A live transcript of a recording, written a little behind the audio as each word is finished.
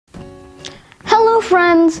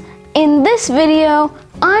friends, in this video,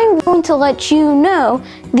 I'm going to let you know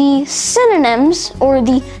the synonyms or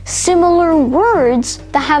the similar words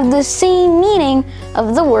that have the same meaning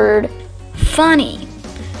of the word funny.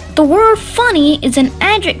 The word funny is an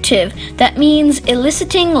adjective that means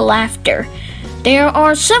eliciting laughter. There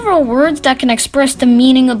are several words that can express the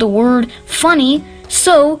meaning of the word funny,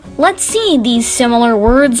 so let's see these similar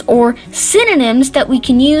words or synonyms that we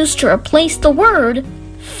can use to replace the word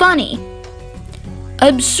funny.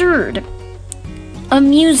 Absurd,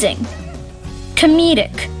 amusing,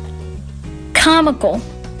 comedic, comical,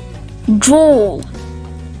 droll,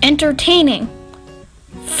 entertaining,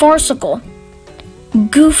 farcical,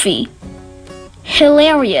 goofy,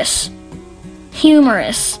 hilarious,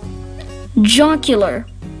 humorous, jocular,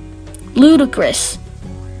 ludicrous,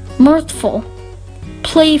 mirthful,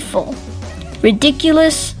 playful,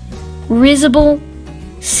 ridiculous, risible,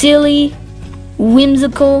 silly,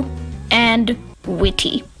 whimsical, and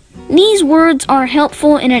witty. These words are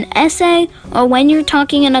helpful in an essay or when you're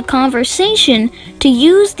talking in a conversation to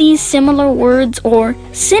use these similar words or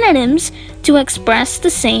synonyms to express the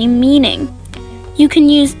same meaning. You can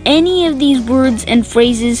use any of these words and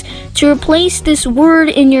phrases to replace this word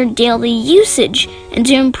in your daily usage and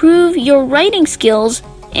to improve your writing skills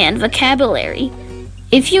and vocabulary.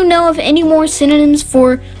 If you know of any more synonyms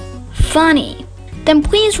for funny, then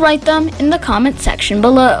please write them in the comment section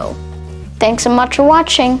below. Thanks so much for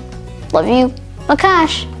watching. Love you,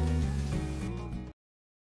 Akash.